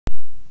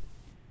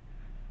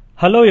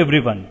Hello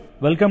everyone,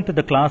 welcome to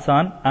the class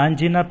on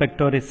Angina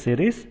Pectoris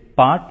series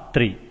part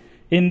 3.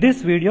 In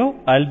this video,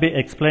 I'll be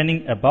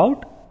explaining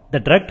about the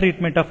drug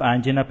treatment of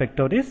angina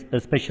pectoris,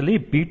 especially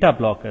beta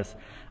blockers.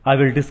 I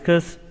will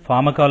discuss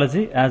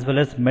pharmacology as well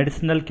as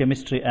medicinal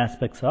chemistry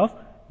aspects of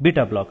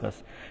beta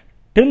blockers.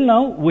 Till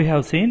now, we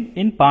have seen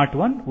in part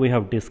 1, we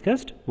have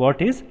discussed what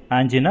is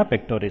angina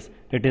pectoris.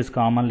 It is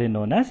commonly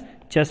known as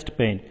chest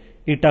pain.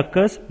 It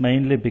occurs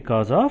mainly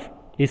because of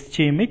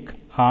ischemic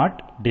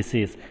heart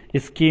disease.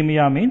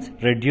 Ischemia means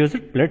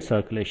reduced blood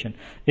circulation.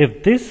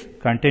 If this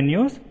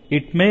continues,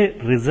 it may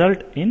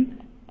result in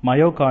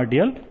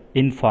myocardial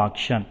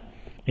infarction.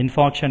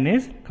 Infarction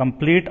is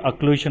complete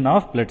occlusion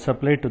of blood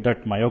supply to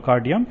that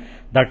myocardium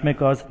that may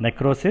cause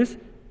necrosis,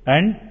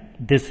 and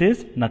this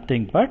is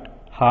nothing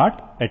but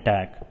heart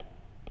attack.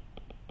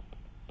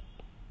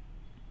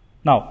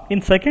 Now,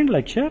 in second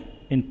lecture,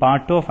 in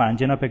part 2 of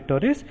angina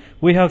pectoris,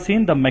 we have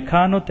seen the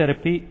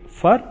mechanotherapy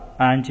for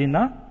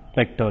angina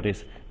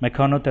pectoris.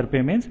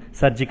 Mechanotherapy means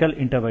surgical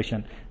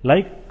intervention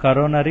like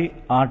coronary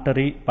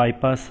artery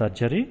bypass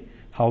surgery,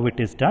 how it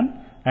is done,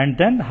 and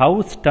then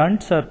how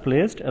stents are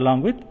placed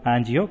along with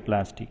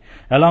angioplasty.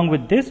 Along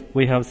with this,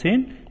 we have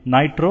seen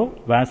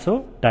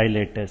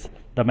nitrovasodilators,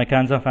 the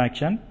mechanism of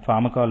action,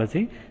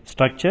 pharmacology,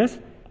 structures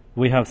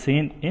we have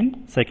seen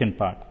in second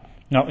part.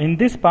 Now in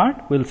this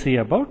part, we'll see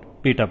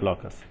about beta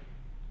blockers.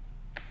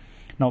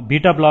 Now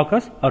beta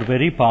blockers are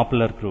very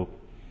popular group.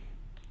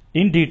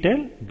 In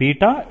detail,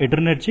 beta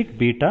adrenergic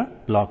beta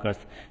blockers.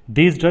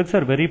 These drugs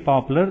are very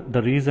popular.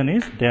 The reason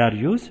is they are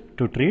used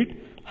to treat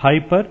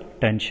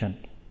hypertension.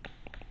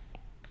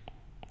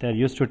 They are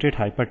used to treat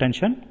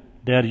hypertension.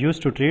 They are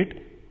used to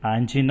treat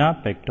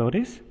angina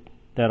pectoris.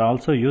 They are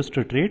also used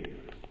to treat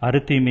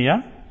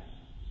arrhythmia.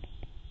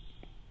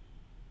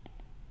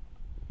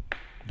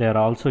 They are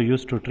also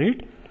used to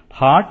treat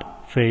heart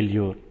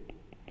failure.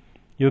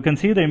 You can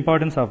see the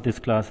importance of this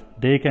class.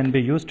 They can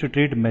be used to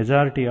treat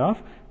majority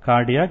of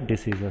cardiac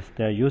diseases.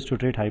 They are used to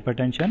treat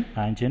hypertension,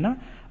 angina,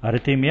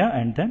 arrhythmia,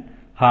 and then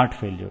heart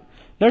failure.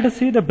 Let us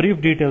see the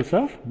brief details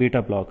of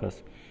beta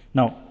blockers.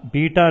 Now,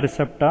 beta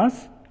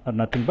receptors are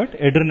nothing but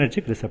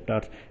adrenergic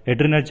receptors.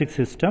 Adrenergic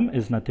system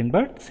is nothing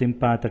but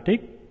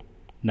sympathetic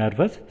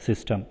nervous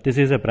system. This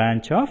is a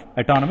branch of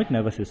autonomic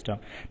nervous system.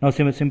 Now,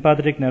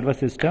 sympathetic nervous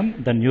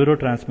system, the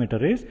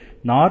neurotransmitter is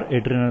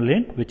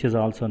noradrenaline, which is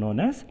also known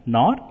as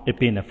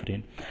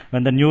norepinephrine.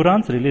 When the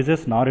neurons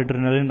releases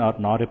noradrenaline or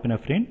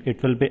norepinephrine,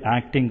 it will be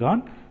acting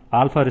on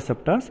alpha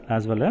receptors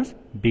as well as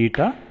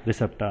beta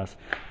receptors.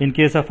 In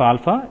case of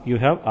alpha, you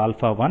have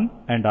alpha 1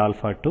 and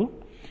alpha 2.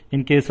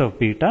 In case of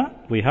beta,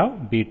 we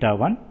have beta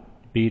 1,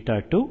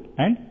 beta 2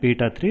 and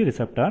beta 3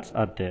 receptors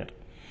are there.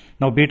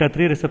 Now, beta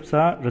 3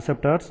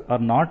 receptors are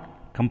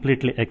not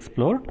completely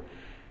explored,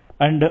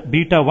 and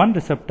beta 1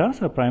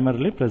 receptors are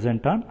primarily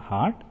present on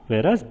heart,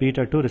 whereas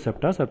beta 2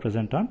 receptors are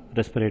present on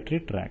respiratory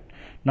tract.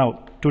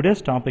 Now,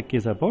 today's topic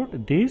is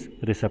about these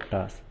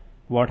receptors.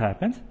 What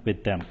happens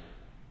with them?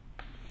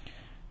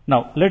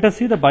 Now, let us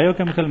see the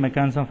biochemical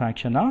mechanism of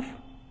action of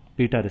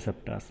beta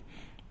receptors.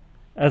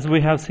 As we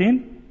have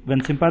seen,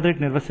 when sympathetic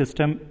nervous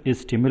system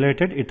is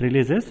stimulated, it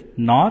releases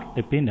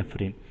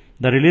norepinephrine.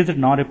 The released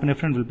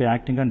norepinephrine will be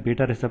acting on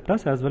beta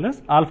receptors as well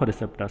as alpha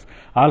receptors.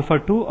 Alpha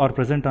 2 are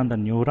present on the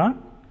neuron.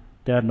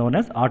 They are known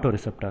as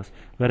autoreceptors,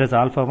 whereas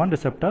alpha 1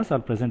 receptors are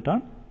present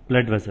on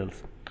blood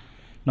vessels.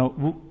 Now,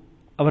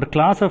 our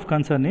class of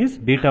concern is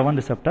beta 1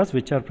 receptors,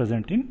 which are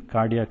present in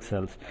cardiac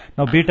cells.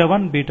 Now, beta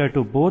 1, beta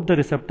 2, both the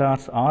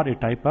receptors are a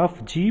type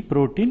of G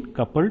protein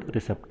coupled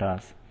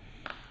receptors.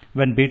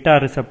 When beta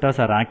receptors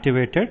are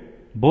activated,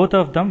 both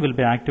of them will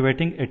be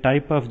activating a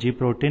type of G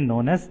protein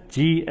known as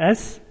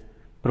GS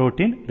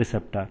protein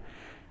receptor.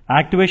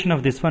 Activation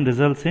of this one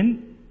results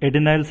in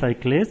adenyl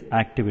cyclase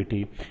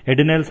activity.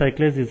 Adenyl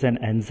cyclase is an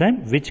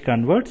enzyme which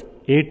converts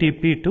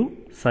ATP to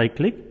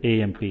cyclic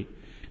AMP.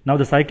 Now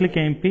the cyclic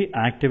AMP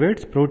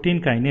activates protein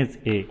kinase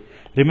A.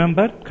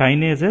 Remember,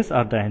 kinases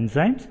are the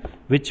enzymes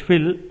which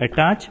will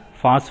attach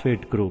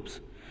phosphate groups.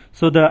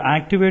 So the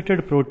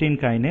activated protein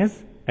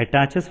kinase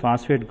attaches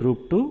phosphate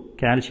group to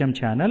calcium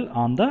channel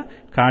on the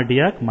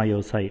cardiac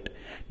myocyte.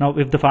 Now,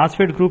 if the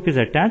phosphate group is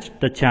attached,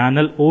 the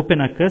channel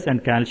open occurs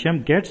and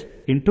calcium gets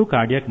into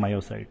cardiac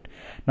myocyte.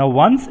 Now,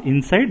 once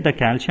inside, the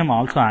calcium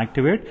also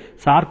activates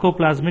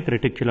sarcoplasmic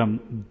reticulum.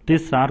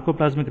 This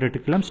sarcoplasmic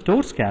reticulum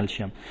stores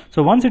calcium.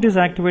 So, once it is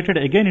activated,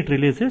 again it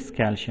releases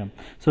calcium.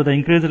 So, the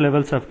increased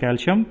levels of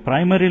calcium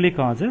primarily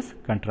causes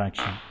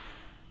contraction.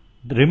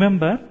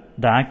 Remember,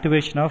 the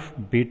activation of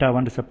beta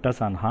 1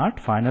 receptors on heart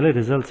finally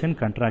results in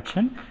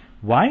contraction.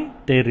 Why?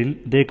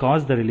 They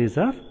cause the release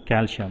of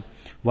calcium.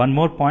 One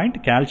more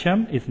point,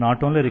 calcium is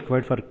not only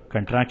required for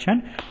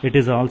contraction, it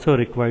is also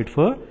required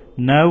for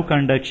nerve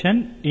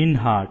conduction in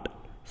heart.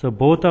 So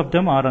both of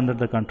them are under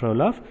the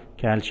control of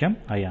calcium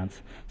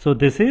ions. So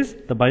this is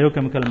the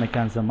biochemical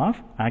mechanism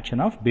of action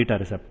of beta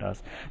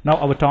receptors. Now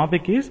our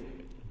topic is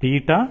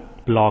beta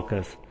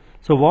blockers.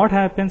 So what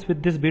happens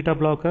with these beta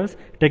blockers?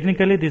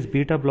 Technically these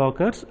beta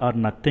blockers are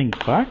nothing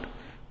but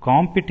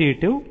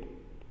competitive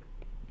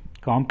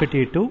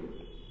competitive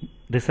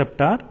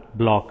receptor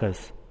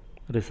blockers.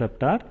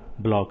 Receptor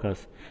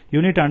blockers.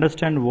 You need to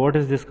understand what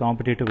is this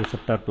competitive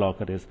receptor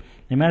blocker is.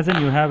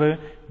 Imagine you have a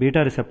beta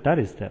receptor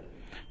is there.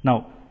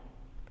 Now,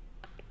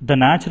 the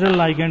natural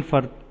ligand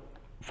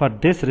for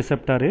this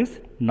receptor is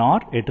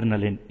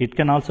noradrenaline. It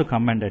can also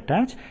come and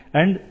attach,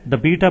 and the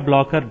beta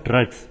blocker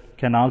drugs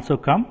can also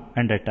come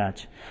and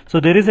attach. So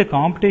there is a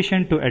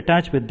competition to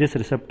attach with this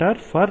receptor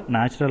for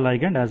natural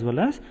ligand as well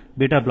as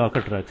beta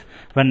blocker drugs.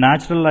 When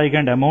natural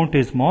ligand amount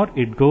is more,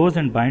 it goes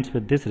and binds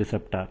with this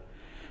receptor.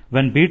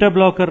 When beta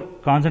blocker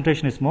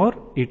concentration is more,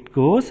 it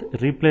goes,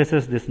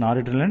 replaces this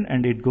noradrenaline,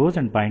 and it goes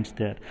and binds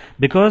there.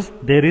 Because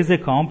there is a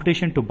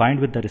competition to bind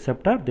with the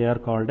receptor, they are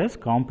called as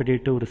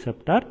competitive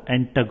receptor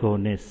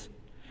antagonists.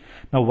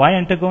 Now why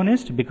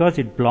antagonist? Because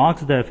it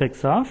blocks the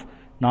effects of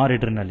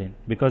noradrenaline,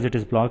 because it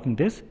is blocking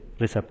this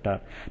receptor.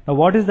 Now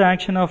what is the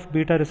action of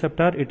beta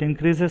receptor? It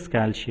increases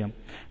calcium.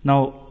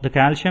 Now the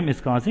calcium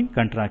is causing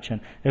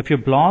contraction. If you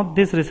block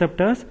these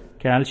receptors,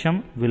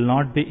 calcium will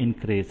not be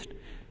increased.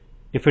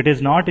 If it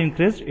is not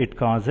increased, it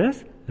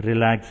causes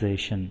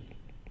relaxation.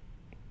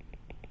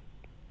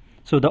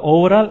 So the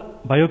overall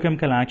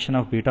biochemical action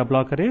of beta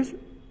blocker is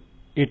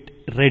it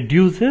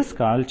reduces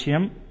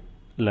calcium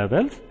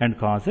levels and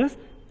causes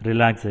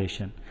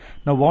relaxation.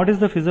 Now what is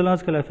the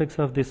physiological effects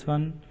of this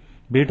one?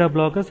 Beta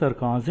blockers are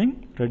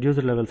causing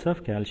reduced levels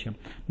of calcium.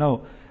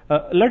 Now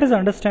let us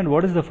understand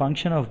what is the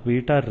function of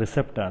beta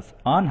receptors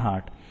on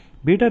heart.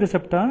 Beta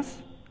receptors,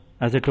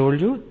 as I told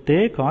you,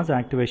 they cause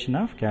activation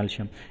of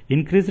calcium.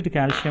 Increased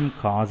calcium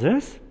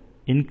causes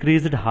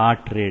increased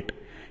heart rate.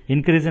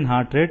 Increase in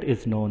heart rate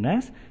is known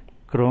as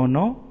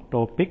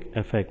chronotropic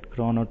effect.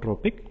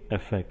 Chronotropic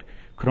effect.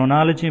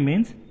 Chronology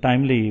means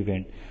timely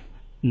event.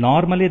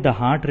 Normally the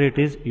heart rate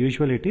is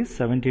usually it is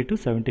 70 to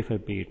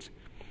 75 beats.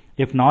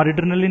 If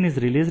noradrenaline is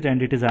released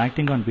and it is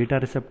acting on beta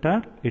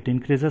receptor, it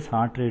increases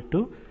heart rate to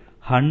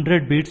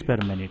 100 beats per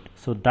minute.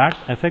 So that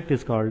effect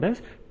is called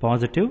as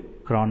positive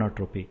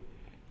chronotropy.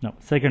 Now,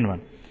 second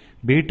one,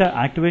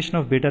 activation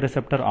of beta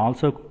receptor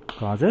also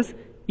causes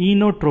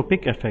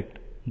inotropic effect.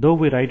 Though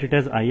we write it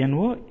as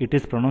INO, it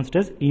is pronounced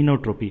as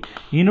inotropy.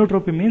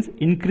 Inotropy means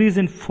increase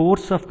in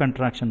force of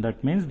contraction.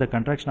 That means the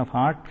contraction of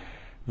heart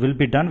will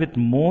be done with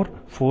more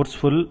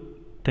forceful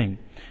thing.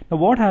 Now,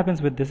 what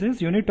happens with this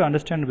is you need to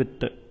understand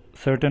with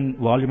certain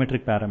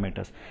volumetric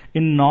parameters.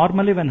 In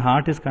normally when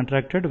heart is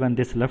contracted, when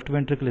this left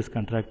ventricle is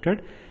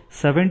contracted,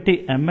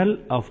 70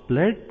 ml of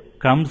blood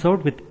comes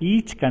out with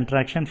each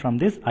contraction from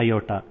this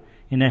aorta.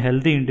 In a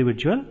healthy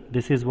individual,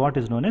 this is what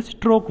is known as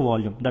stroke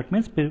volume. That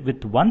means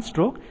with one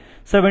stroke,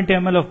 70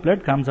 ml of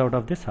blood comes out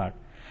of this heart.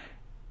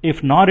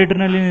 If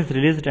noradrenaline is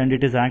released and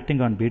it is acting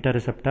on beta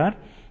receptor,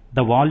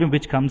 the volume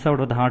which comes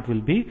out of the heart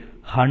will be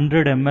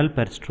 100 ml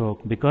per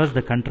stroke, because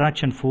the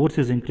contraction force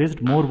is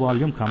increased, more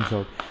volume comes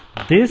out.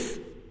 This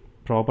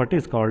property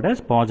is called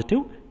as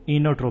positive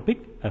inotropic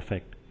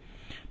effect.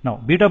 Now,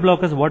 beta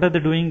blockers, what are they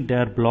doing? They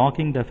are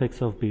blocking the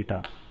effects of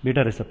beta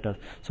receptors.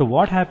 So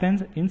what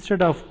happens?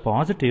 Instead of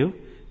positive,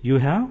 you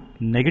have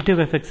negative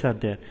effects are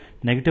there.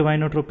 Negative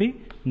inotropy,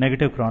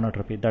 negative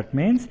chronotropy. That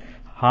means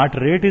heart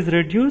rate is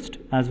reduced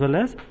as well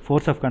as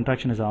force of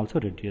contraction is also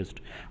reduced.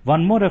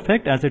 One more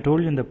effect, as I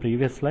told you in the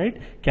previous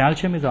slide,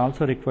 calcium is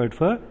also required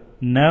for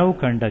nerve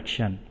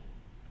conduction.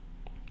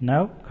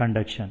 Nerve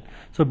conduction.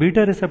 So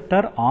beta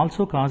receptor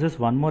also causes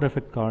one more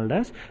effect called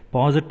as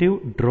positive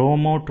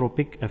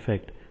dromotropic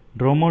effect.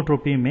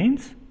 Dromotropy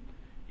means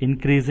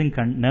increasing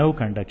nerve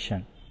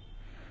conduction.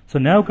 So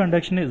nerve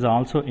conduction is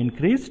also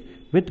increased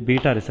with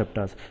beta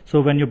receptors. So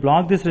when you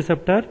block this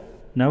receptor,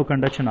 nerve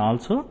conduction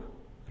also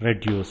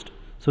reduced.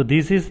 So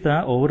this is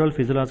the overall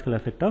physiological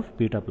effect of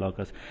beta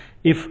blockers.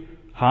 If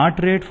heart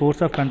rate,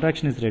 force of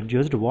contraction is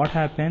reduced, what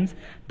happens?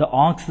 The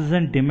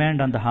oxygen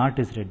demand on the heart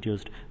is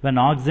reduced. When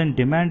oxygen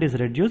demand is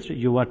reduced,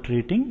 you are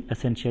treating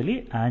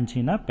essentially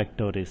angina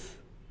pectoris.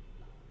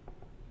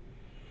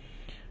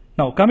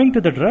 Now coming to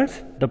the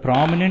drugs, the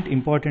prominent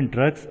important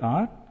drugs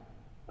are,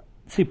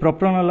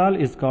 propranolol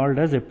is called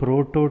as a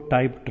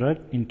prototype drug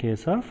in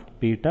case of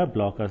beta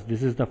blockers.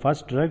 This is the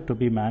first drug to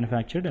be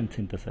manufactured and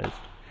synthesized.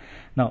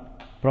 Now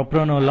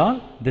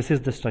propranolol, this is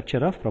the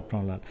structure of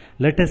propranolol.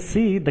 Let us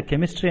see the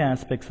chemistry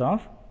aspects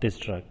of this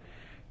drug.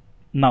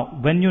 Now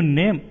when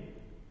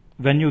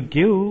you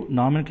give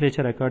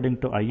nomenclature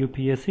according to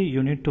IUPAC,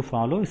 you need to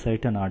follow a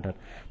certain order.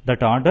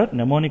 That order,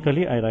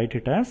 mnemonically I write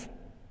it as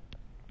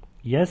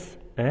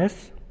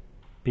SSPUF.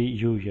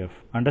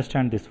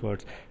 Understand these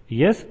words.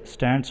 S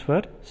stands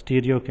for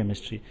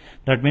stereochemistry.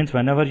 That means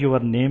whenever you are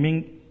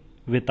naming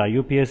with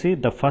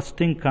IUPAC, the first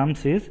thing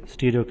comes is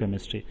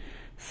stereochemistry.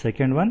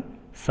 Second one,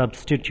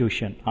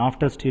 substitution.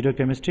 After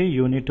stereochemistry,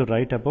 you need to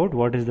write about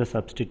what is the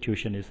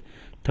substitution is.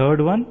 Third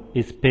one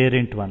is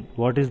parent one.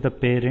 What is the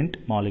parent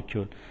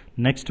molecule?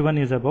 Next one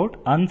is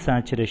about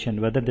unsaturation,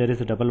 whether there is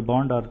a double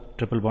bond or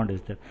triple bond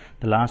is there.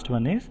 The last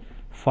one is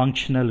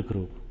functional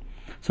group.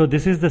 So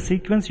this is the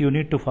sequence you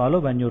need to follow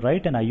when you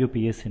write an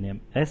IUPAC name.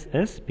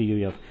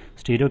 SSPUF,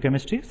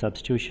 stereochemistry,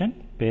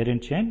 substitution,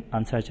 parent chain,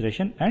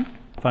 unsaturation and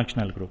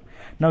functional group.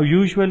 Now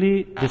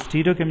usually the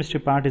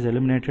stereochemistry part is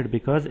eliminated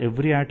because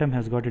every atom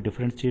has got a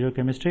different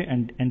stereochemistry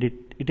and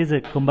it is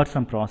a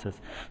cumbersome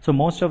process. So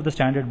most of the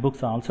standard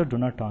books also do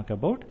not talk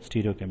about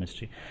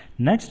stereochemistry.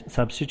 Next,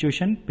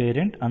 substitution,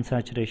 parent,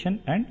 unsaturation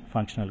and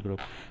functional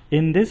group.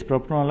 In this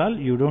propranolol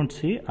you don't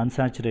see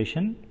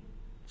unsaturation,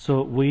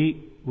 so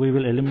we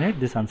will eliminate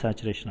this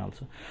unsaturation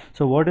also.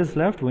 So what is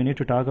left? We need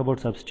to talk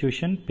about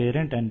substitution,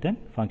 parent and then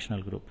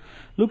functional group.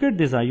 Look at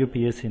this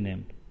IUPAC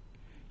name.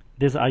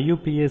 This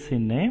IUPAC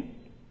name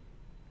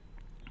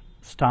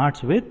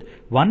starts with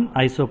one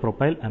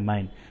isopropyl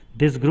amine.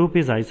 This group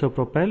is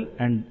isopropyl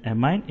and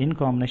amine in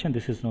combination.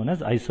 This is known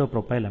as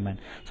isopropyl amine.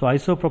 So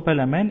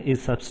isopropyl amine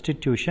is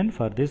substitution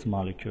for this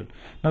molecule.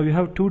 Now you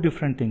have two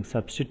different things,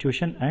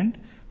 substitution and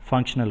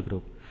functional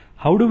group.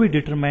 How do we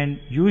determine?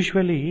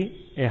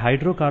 Usually a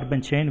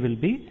hydrocarbon chain will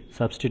be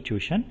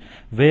substitution,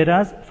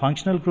 whereas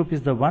functional group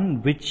is the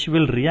one which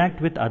will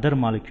react with other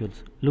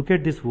molecules. Look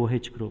at this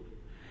OH group.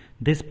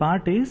 This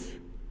part is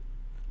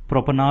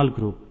propanol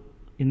group.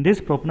 In this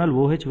propanol,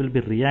 OH will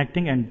be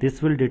reacting and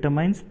this will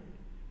determine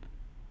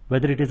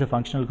whether it is a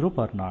functional group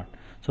or not.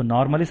 So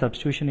normally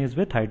substitution is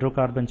with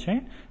hydrocarbon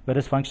chain,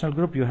 whereas functional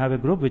group you have a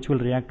group which will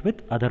react with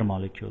other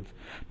molecules.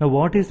 Now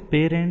what is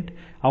parent?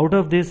 Out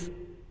of this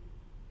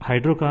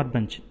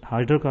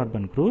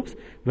hydrocarbon groups,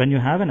 when you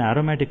have an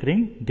aromatic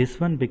ring, this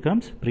one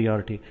becomes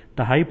priority.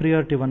 The high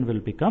priority one will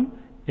become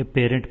a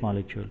parent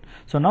molecule.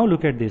 So now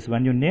look at this.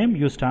 When you name,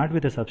 you start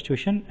with a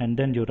substitution and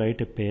then you write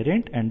a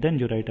parent and then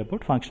you write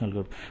about functional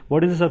group.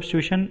 What is the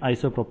substitution?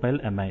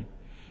 Isopropyl amine.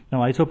 Now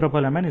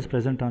isopropyl amine is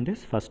present on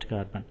this first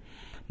carbon.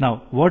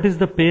 Now what is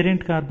the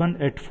parent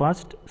carbon? At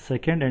first,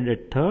 second and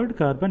at third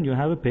carbon you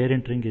have a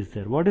parent ring is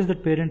there. What is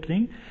that parent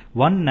ring?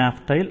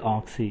 1-naphthyl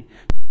oxy.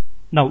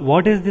 Now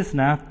what is this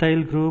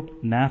naphthyl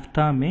group?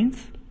 Naphtha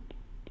means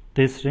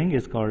this ring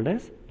is called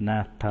as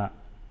naphtha.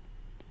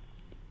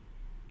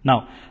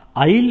 Now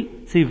I'll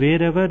see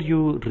wherever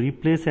you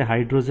replace a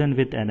hydrogen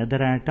with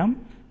another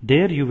atom,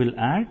 there you will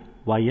add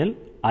YL,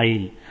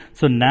 IL.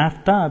 So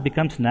naphtha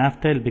becomes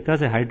naphthyl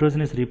because a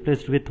hydrogen is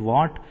replaced with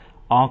what?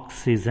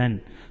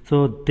 Oxygen.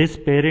 So this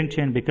parent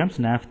chain becomes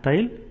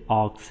naphthyl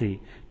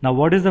oxy. Now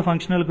what is the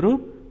functional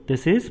group?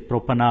 This is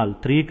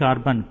propanol, 3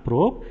 carbon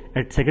prop,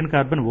 at second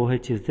carbon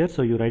OH is there,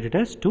 so you write it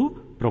as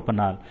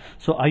 2-propanol.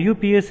 So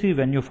IUPAC,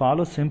 when you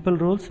follow simple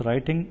rules,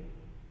 writing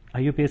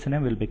IUPAC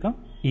name will become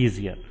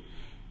easier.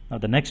 Now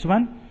the next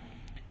one,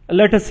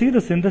 let us see the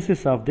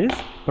synthesis of this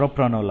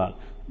propranolol.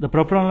 The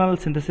propranolol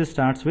synthesis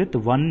starts with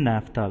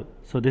 1-naphthol.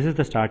 So this is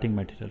the starting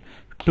material.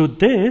 To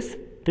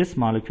this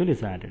molecule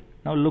is added.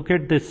 Now look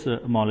at this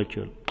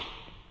molecule.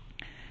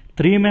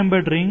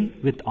 3-membered ring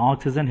with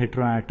oxygen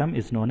heteroatom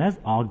is known as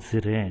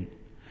oxirane.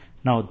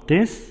 Now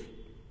this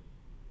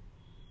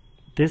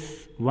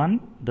one,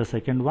 the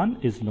second one,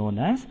 is known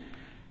as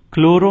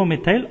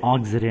chloromethyl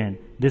oxirane.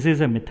 This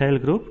is a methyl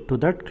group, to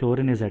that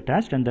chlorine is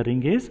attached and the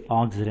ring is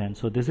oxirane.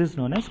 So this is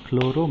known as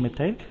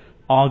chloromethyl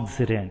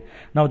oxirane.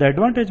 Now the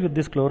advantage with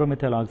this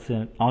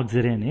chloromethyl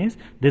oxirane is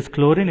this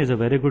chlorine is a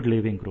very good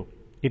leaving group.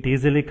 It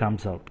easily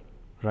comes out,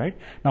 right?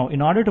 Now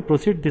in order to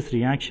proceed this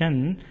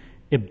reaction,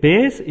 a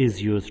base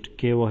is used,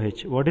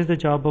 KOH. What is the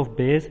job of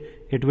base?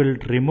 It will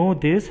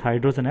remove this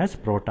hydrogen as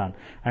proton,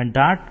 and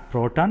that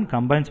proton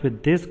combines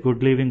with this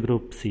good leaving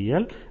group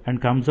Cl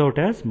and comes out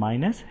as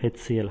minus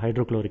HCl,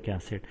 hydrochloric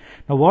acid.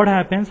 Now what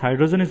happens?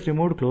 Hydrogen is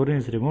removed, chlorine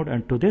is removed,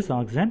 and to this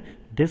oxygen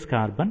this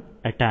carbon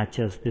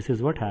attaches. This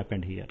is what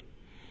happened here.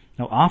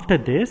 Now after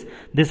this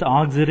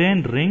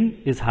oxirane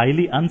ring is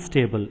highly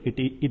unstable.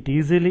 It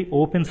easily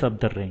opens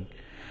up the ring.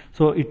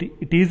 So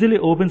it easily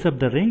opens up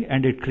the ring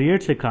and it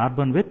creates a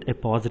carbon with a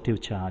positive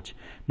charge.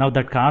 Now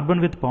that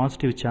carbon with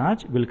positive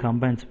charge will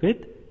combine with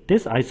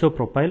this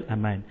isopropyl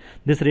amine.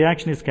 This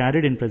reaction is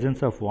carried in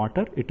presence of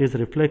water. It is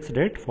refluxed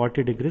at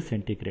 40 degrees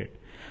centigrade.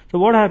 So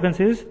what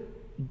happens is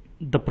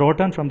the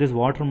proton from this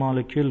water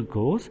molecule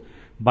goes,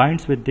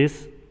 binds with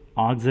this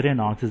oxirane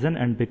oxygen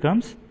and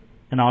becomes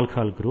an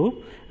alcohol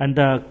group, and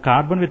the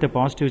carbon with a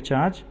positive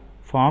charge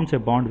forms a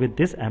bond with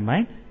this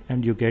amine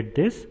and you get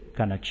this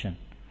connection.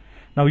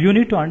 Now you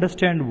need to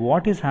understand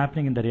what is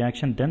happening in the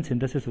reaction, then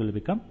synthesis will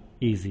become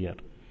easier.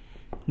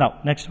 Now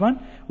next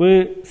one,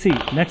 we see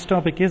next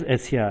topic is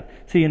SAR.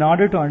 See, in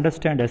order to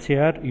understand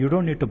SAR, you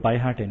don't need to by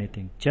heart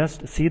anything.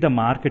 Just see the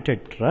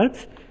marketed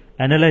drugs,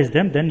 analyze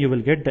them, then you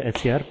will get the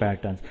SAR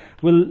patterns.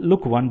 We'll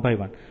look one by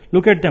one.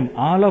 Look at them.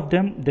 All of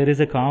them, there is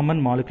a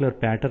common molecular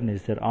pattern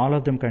is there. All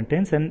of them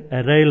contains an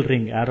aryl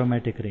ring,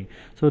 aromatic ring.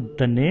 So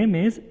the name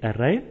is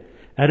aryl.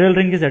 Aryl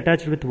ring is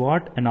attached with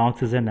what? An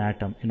oxygen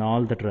atom in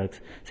all the drugs.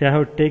 See, I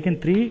have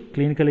taken 3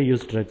 clinically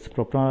used drugs,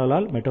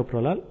 propranolol,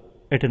 metoprolol,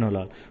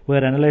 atenolol. We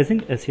are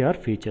analyzing SAR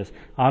features.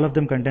 All of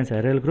them contains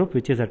aryl group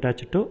which is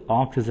attached to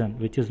oxygen,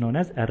 which is known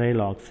as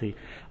aryl oxy.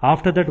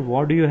 After that,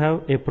 what do you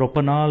have? A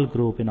propanol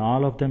group. In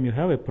all of them you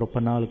have a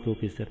propanol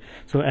group is there.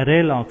 So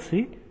aryl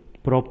oxy,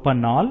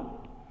 propanol,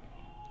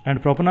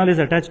 And propanol is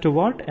attached to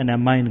what? An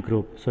amine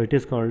group. So it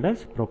is called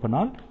as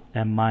propanol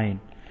amine.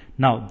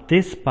 Now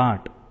this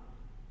part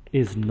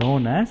is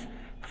known as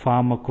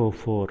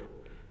pharmacophore.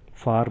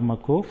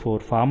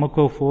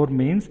 Pharmacophore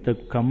means the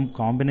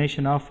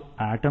combination of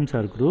atoms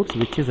or groups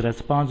which is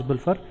responsible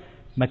for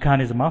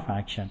mechanism of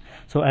action.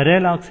 So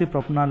aryl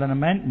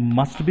oxypropanolamine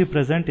must be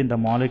present in the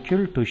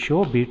molecule to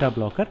show beta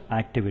blocker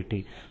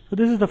activity. So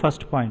this is the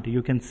first point.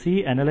 You can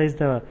see, analyze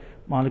the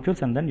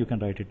molecules and then you can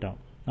write it down.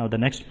 Now the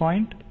next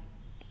point.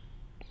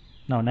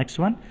 Now next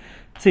one.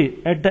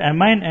 See, at the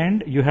amine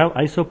end you have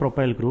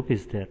isopropyl group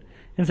is there.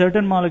 In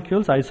certain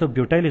molecules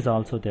isobutyl is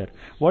also there.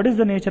 What is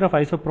the nature of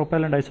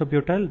isopropyl and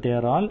isobutyl? They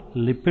are all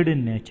lipid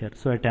in nature.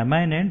 So at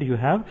amine end you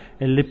have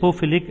a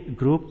lipophilic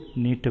group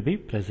need to be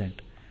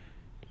present.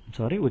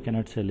 Sorry, we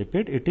cannot say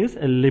lipid, it is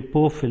a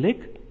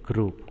lipophilic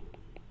group.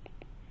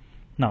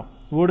 Now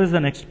what is the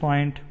next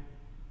point?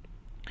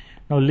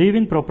 Now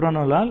leaving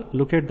propranolol,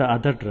 look at the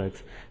other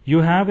drugs. You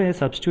have a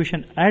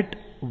substitution at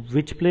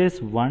which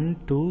place?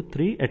 1, 2,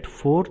 3, at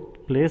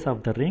 4th place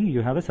of the ring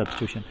you have a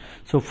substitution.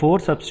 So 4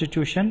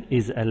 substitution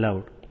is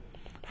allowed.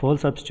 4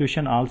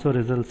 substitution also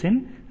results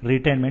in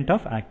retainment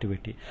of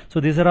activity. So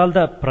these are all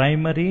the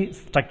primary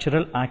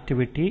structural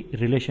activity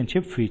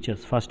relationship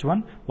features. First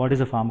one, what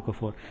is a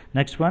pharmacophore?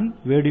 Next one,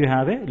 where do you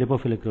have a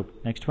lipophilic group?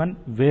 Next one,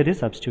 where is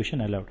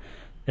substitution allowed?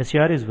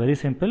 SAR is very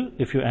simple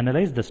if you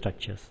analyze the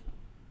structures.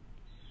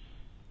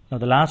 Now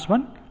the last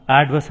one,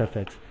 adverse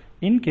effects.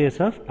 In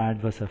case of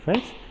adverse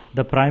effects,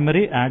 the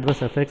primary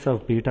adverse effects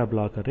of beta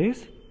blocker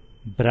is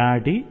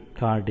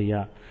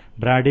bradycardia.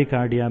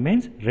 Bradycardia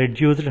means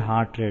reduced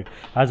heart rate.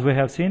 As we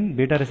have seen,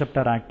 beta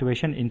receptor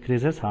activation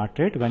increases heart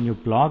rate. When you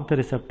block the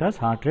receptors,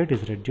 heart rate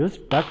is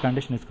reduced. That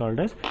condition is called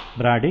as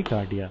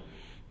bradycardia.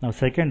 Now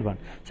second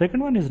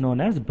one is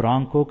known as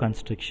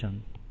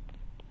bronchoconstriction.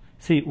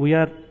 See, we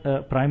are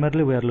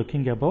primarily we are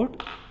looking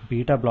about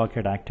beta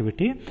blockade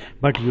activity,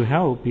 but you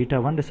have beta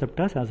 1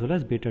 receptors as well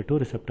as beta 2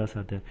 receptors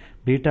are there.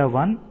 Beta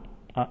 1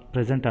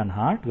 present on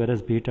heart,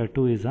 whereas beta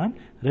 2 is on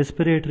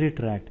respiratory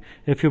tract.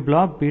 If you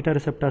block beta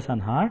receptors on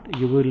heart,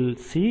 you will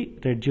see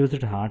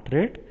reduced heart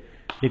rate,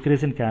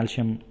 decrease in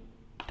calcium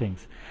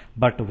things.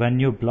 But when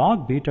you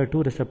block beta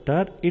 2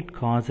 receptor, it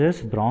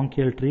causes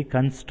bronchial tree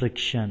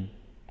constriction.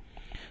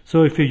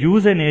 So if you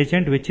use an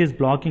agent which is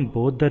blocking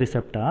both the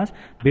receptors,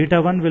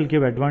 beta 1 will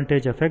give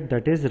advantage effect,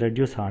 that is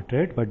reduce heart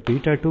rate, but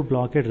beta 2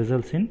 blockade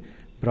results in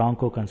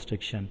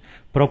bronchoconstriction.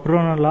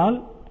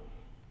 Propranolol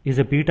is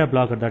a beta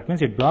blocker, that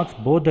means it blocks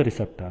both the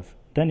receptors.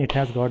 Then it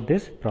has got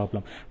this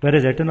problem.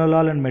 Whereas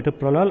atenolol and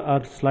metoprolol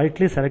are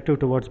slightly selective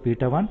towards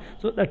beta 1,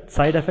 so that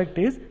side effect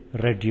is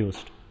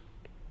reduced.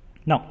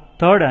 Now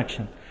third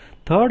action.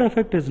 Third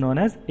effect is known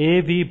as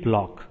AV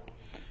block,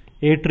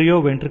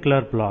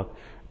 atrioventricular block.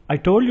 I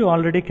told you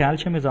already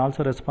calcium is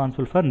also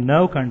responsible for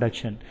nerve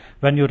conduction.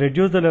 When you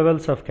reduce the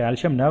levels of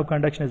calcium, nerve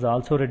conduction is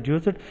also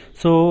reduced.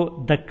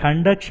 So the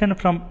conduction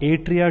from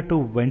atria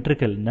to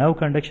ventricle, nerve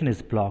conduction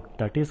is blocked.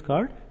 That is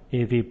called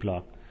AV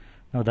block.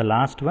 Now the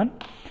last one,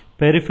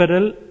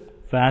 peripheral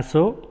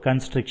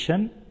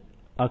vasoconstriction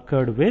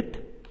occurs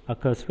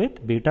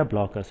with beta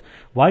blockers.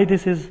 Why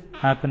this is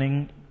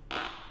happening?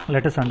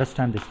 Let us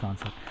understand this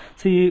concept.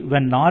 See,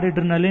 when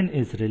noradrenaline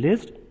is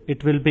released,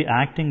 it will be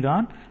acting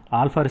on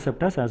alpha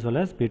receptors as well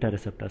as beta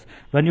receptors.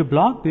 When you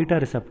block beta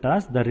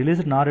receptors, the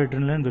released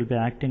noradrenaline will be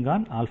acting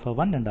on alpha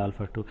 1 and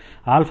alpha 2.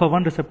 Alpha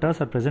 1 receptors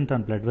are present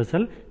on blood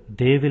vessel.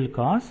 They will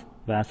cause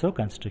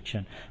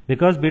vasoconstriction.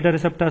 Because beta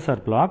receptors are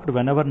blocked,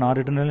 whenever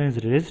noradrenaline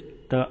is released,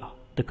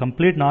 the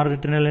complete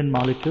noradrenaline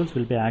molecules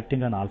will be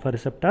acting on alpha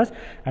receptors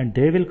and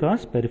they will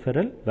cause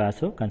peripheral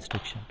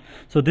vasoconstriction.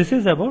 So this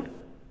is about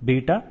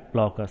beta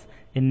blockers.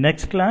 In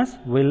next class,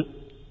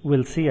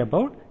 we'll see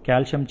about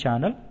calcium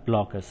channel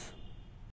blockers.